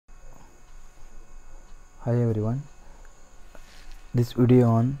Hi everyone, this video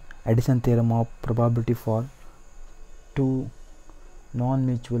on addition theorem of probability for two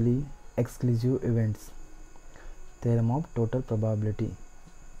non-mutually exclusive events, theorem of total probability.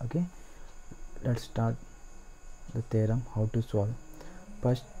 Okay, let's start the theorem, how to solve.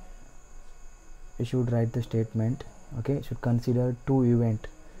 First you should write the statement. Okay, you should consider two event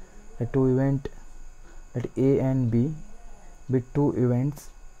that A and B be two events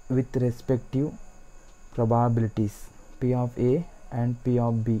with respective probabilities P of A and P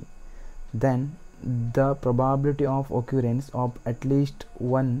of B. Then the probability of occurrence of at least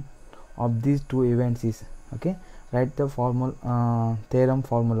one of these two events is, okay, write the formula, theorem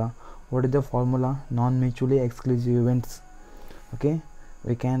formula. What is the formula? Non-mutually exclusive events. Okay,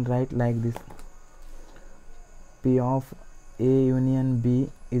 we can write like this: P of A union B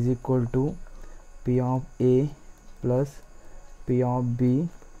is equal to P of A plus P of B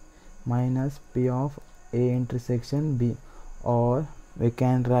minus P of A intersection B, or we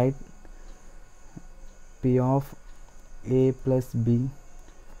can write P of A plus B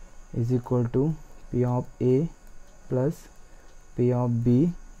is equal to P of A plus P of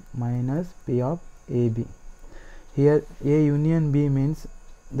B minus P of AB. Here A union B means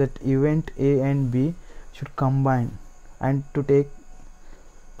that event A and B should combine and to take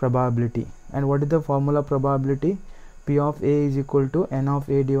probability. And what is the formula probability? P of A is equal to N of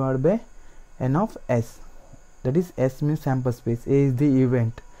A divided by N of S. That is, S means sample space, A is the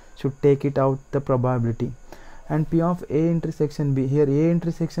event, should take it out the probability. And P of A intersection B, here A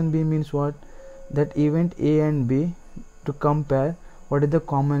intersection B means what? That event A and B to compare what is the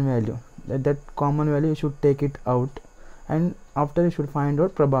common value, that common value you should take it out, and after you should find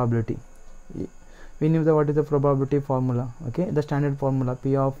out probability. We knew what is the probability formula. Okay, the standard formula,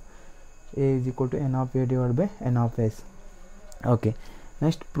 P of A is equal to N of A divided by N of S. Okay,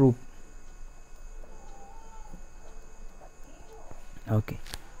 next proof. Okay,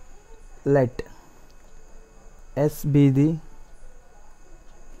 let S be the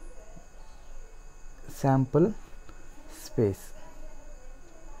sample space,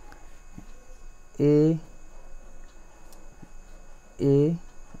 A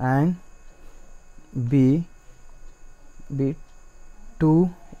and B be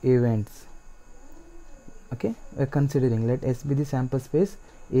two events. Okay, we are considering, let S be the sample space,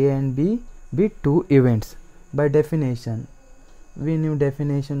 A and B be two events. By definition, we knew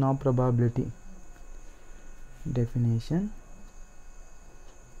definition of probability. Definition.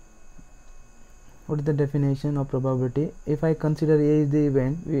 What is the definition of probability? If I consider A is the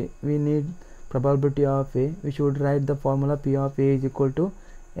event, we need probability of A. We should write the formula P of A is equal to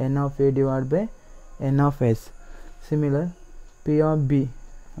N of A divided by N of S. Similar, P of B,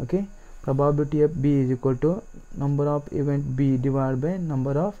 okay, probability of B is equal to number of event B divided by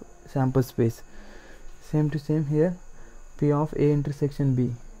number of sample space. Same to same here, P of A intersection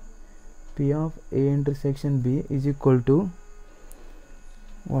B. P of A intersection B is equal to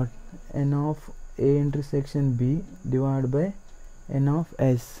what? N of A intersection B divided by N of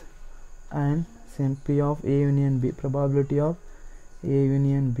S. And same, P of A union B, probability of A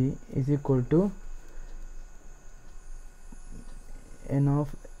union B is equal to N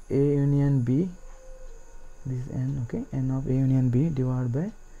of A union B, this is N, okay, N of A union B divided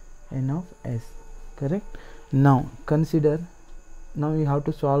by N of S. Correct? Now consider, now we have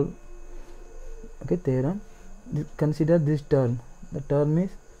to solve, okay, theorem. Consider this term. The term is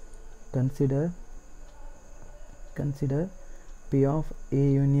consider P of A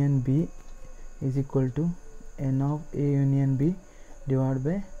union B is equal to N of A union B divided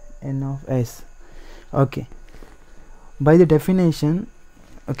by N of S. Okay, by the definition,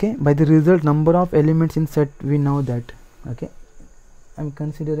 okay, by the result number of elements in set, we know that. Okay, I'm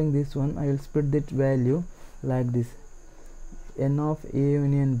considering this one. I will split that value like this: N of A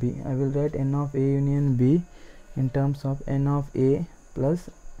union B. I will write N of A union B in terms of N of A plus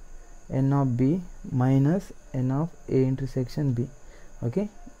N of B minus N of A intersection B. Okay,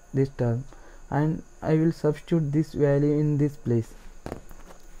 this term, and I will substitute this value in this place.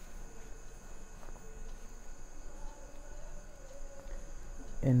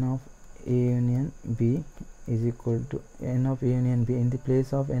 N of A union B is equal to N of A union B. In the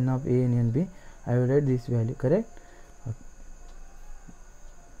place of N of A union B, I will write this value. Correct? Okay.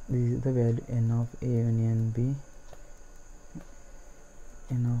 This is the value, N of A union B,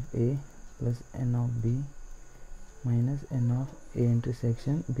 N of A plus N of B minus N of A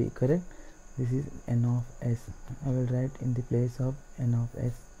intersection B. Correct? This is N of S. I will write in the place of N of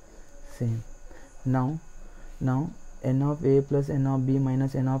S. Same. Now N of A plus N of B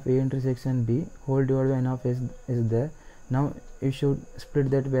minus N of A intersection B whole divided by N of S is there. Now you should split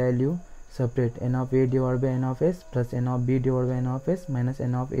that value separate n of a divided by n of s plus n of b divided by n of s minus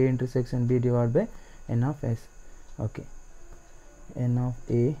n of a intersection b divided by n of s. Okay, n of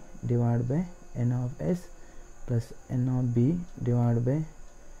a divided by n of s plus n of b divided by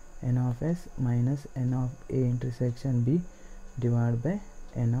n of s minus n of a intersection b divided by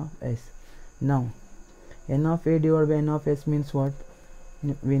n of s. Now n of a divided by n of s means what?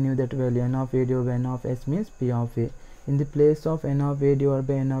 We knew that value. N of a divided by n of s means p of a. In the place of n of a divided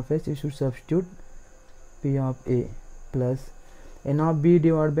by n of s, you should substitute p of a plus n of b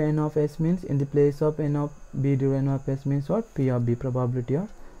divided by n of s means in the place of n of b divided by n of s means what? P of b, probability of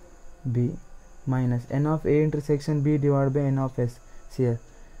b, minus n of a intersection b divided by n of s. Here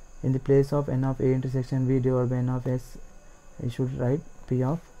in the place of n of a intersection b divided by n of s, you should write p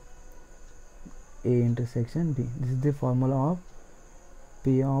of a intersection b. This is the formula of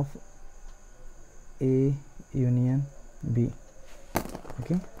p of a union b.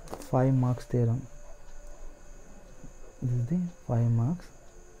 Okay, 5 marks theorem. This is the 5 marks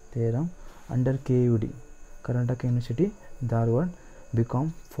theorem under KUD, Karnataka University, Dharwad,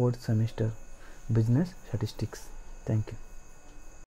 BCom 4th semester, business statistics. Thank you.